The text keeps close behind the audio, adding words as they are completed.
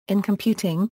In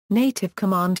computing, native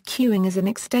command queuing is an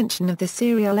extension of the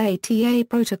serial ATA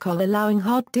protocol, allowing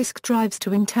hard disk drives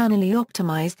to internally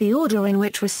optimize the order in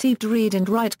which received read and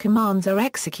write commands are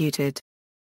executed.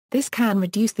 This can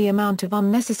reduce the amount of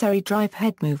unnecessary drive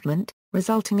head movement,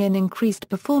 resulting in increased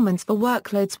performance for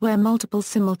workloads where multiple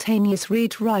simultaneous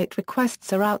read-write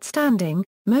requests are outstanding,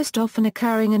 most often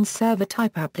occurring in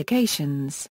server-type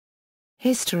applications.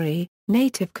 History: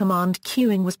 native command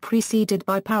queuing was preceded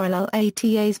by parallel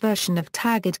ATA's version of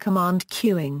tagged command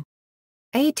queuing.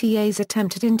 ATA's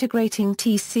attempt at integrating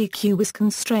TCQ was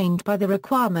constrained by the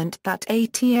requirement that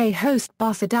ATA host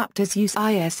bus adapters use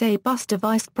ISA bus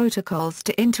device protocols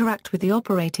to interact with the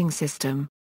operating system.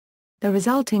 The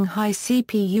resulting high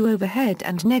CPU overhead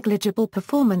and negligible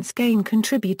performance gain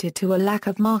contributed to a lack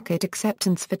of market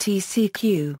acceptance for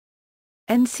TCQ.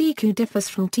 NCQ differs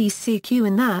from TCQ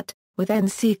in that, with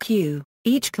NCQ,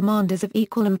 each command is of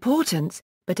equal importance,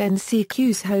 but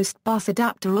NCQ's host bus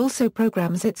adapter also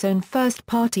programs its own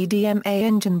first-party DMA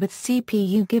engine with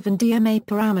CPU-given DMA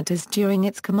parameters during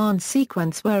its command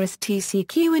sequence, whereas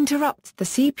TCQ interrupts the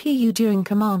CPU during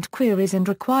command queries and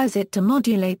requires it to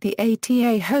modulate the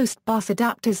ATA host bus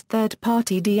adapter's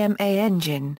third-party DMA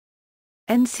engine.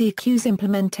 NCQ's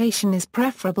implementation is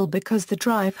preferable because the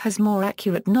drive has more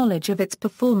accurate knowledge of its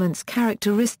performance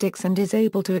characteristics and is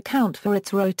able to account for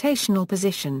its rotational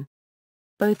position.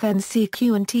 Both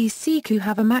NCQ and TCQ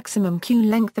have a maximum queue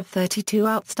length of 32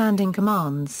 outstanding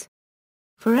commands.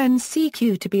 For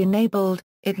NCQ to be enabled,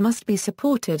 it must be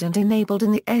supported and enabled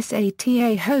in the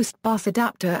SATA host bus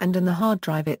adapter and in the hard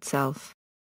drive itself.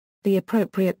 The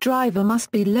appropriate driver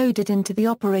must be loaded into the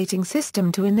operating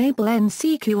system to enable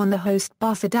NCQ on the host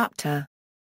bus adapter.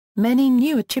 Many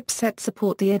newer chipsets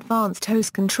support the Advanced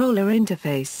Host Controller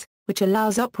interface, which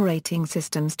allows operating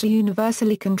systems to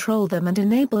universally control them and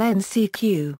enable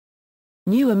NCQ.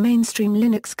 Newer mainstream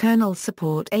Linux kernels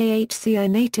support AHCI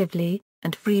natively,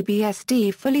 and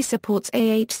FreeBSD fully supports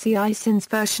AHCI since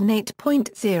version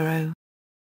 8.0.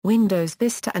 Windows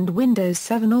Vista and Windows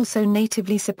 7 also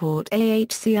natively support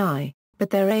AHCI,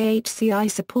 but their AHCI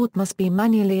support must be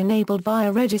manually enabled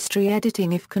via registry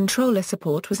editing if controller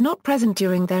support was not present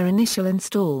during their initial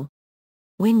install.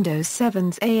 Windows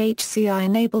 7's AHCI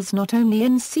enables not only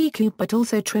NCQ but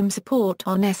also trim support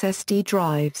on SSD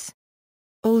drives.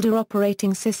 Older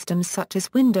operating systems such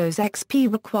as Windows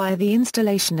XP require the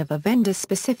installation of a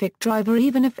vendor-specific driver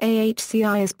even if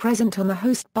AHCI is present on the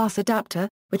host bus adapter,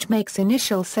 which makes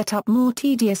initial setup more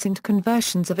tedious and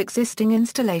conversions of existing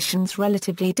installations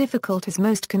relatively difficult as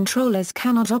most controllers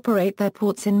cannot operate their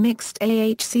ports in mixed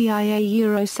AHCI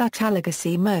Euro-SATA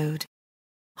legacy mode.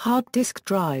 Hard disk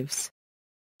drives.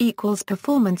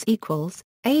 Performance equals.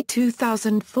 A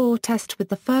 2004 test with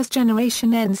the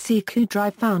first-generation NCQ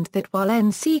drive found that while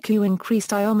NCQ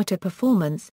increased iometer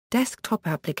performance, desktop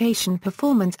application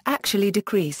performance actually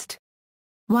decreased.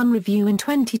 One review in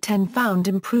 2010 found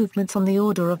improvements on the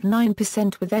order of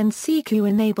 9% with NCQ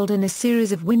enabled in a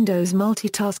series of Windows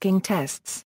multitasking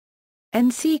tests.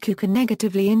 NCQ can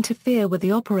negatively interfere with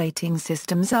the operating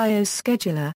system's I/O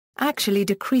scheduler, actually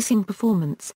decreasing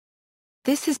performance.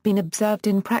 This has been observed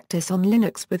in practice on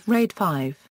Linux with RAID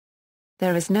 5.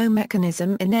 There is no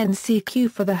mechanism in NCQ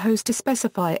for the host to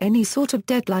specify any sort of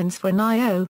deadlines for an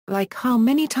I/O, like how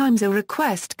many times a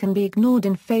request can be ignored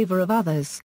in favor of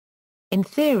others. In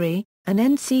theory, an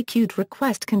NCQ'd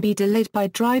request can be delayed by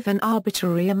drive an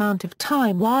arbitrary amount of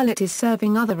time while it is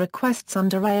serving other requests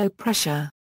under I/O pressure.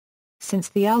 Since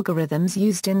the algorithms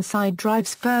used inside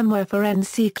drives firmware for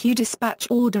NCQ dispatch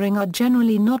ordering are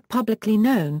generally not publicly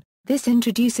known, this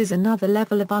introduces another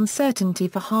level of uncertainty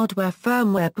for hardware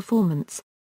firmware performance.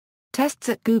 Tests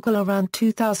at Google around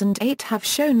 2008 have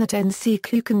shown that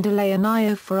NCQ can delay an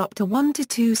I/O for up to 1 to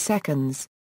 2 seconds.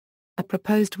 A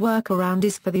proposed workaround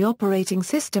is for the operating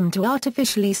system to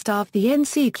artificially starve the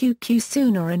NCQ queue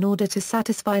sooner in order to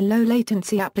satisfy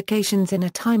low-latency applications in a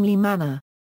timely manner.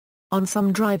 On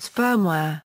some drives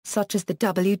firmware, such as the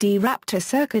WD Raptor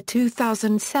Circa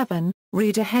 2007,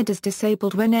 read-ahead is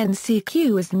disabled when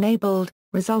NCQ is enabled,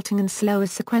 resulting in slower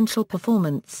sequential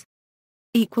performance.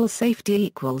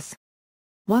 Safety.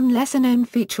 One lesser-known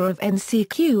feature of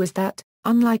NCQ is that,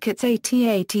 unlike its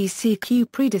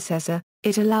ATA-TCQ predecessor,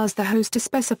 it allows the host to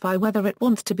specify whether it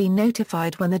wants to be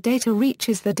notified when the data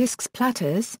reaches the disk's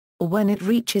platters, or when it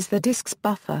reaches the disk's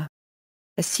buffer.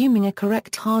 Assuming a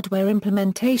correct hardware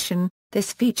implementation,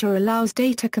 this feature allows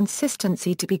data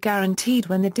consistency to be guaranteed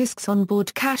when the disk's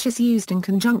onboard cache is used in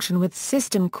conjunction with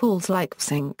system calls like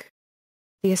fsync.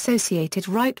 The associated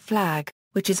write flag,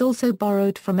 which is also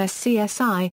borrowed from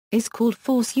SCSI, is called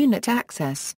force unit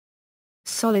access.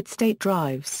 Solid-state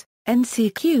drives.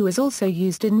 NCQ is also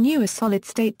used in newer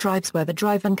solid-state drives where the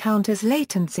drive encounters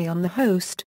latency on the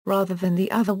host, rather than the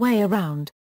other way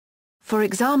around. For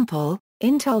example,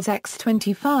 Intel's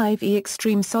X25E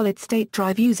Extreme solid-state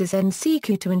drive uses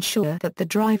NCQ to ensure that the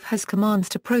drive has commands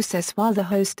to process while the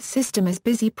host system is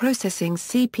busy processing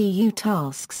CPU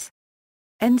tasks.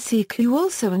 NCQ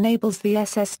also enables the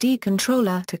SSD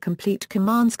controller to complete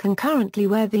commands concurrently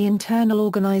where the internal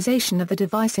organization of the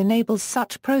device enables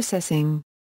such processing.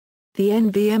 The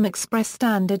NVMe Express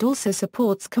standard also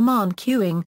supports command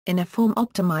queuing, in a form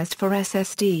optimized for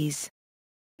SSDs.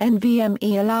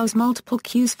 NVMe allows multiple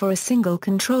queues for a single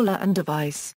controller and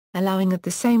device, allowing at the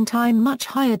same time much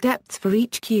higher depths for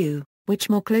each queue, which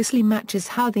more closely matches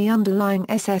how the underlying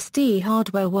SSD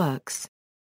hardware works.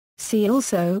 See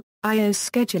also, I/O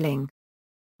scheduling.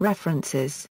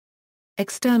 References.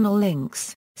 External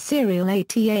links, Serial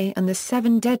ATA and the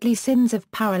 7 Deadly Sins of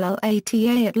Parallel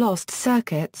ATA at Lost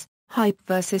Circuits, Hype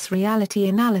vs. Reality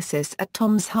Analysis at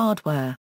Tom's Hardware.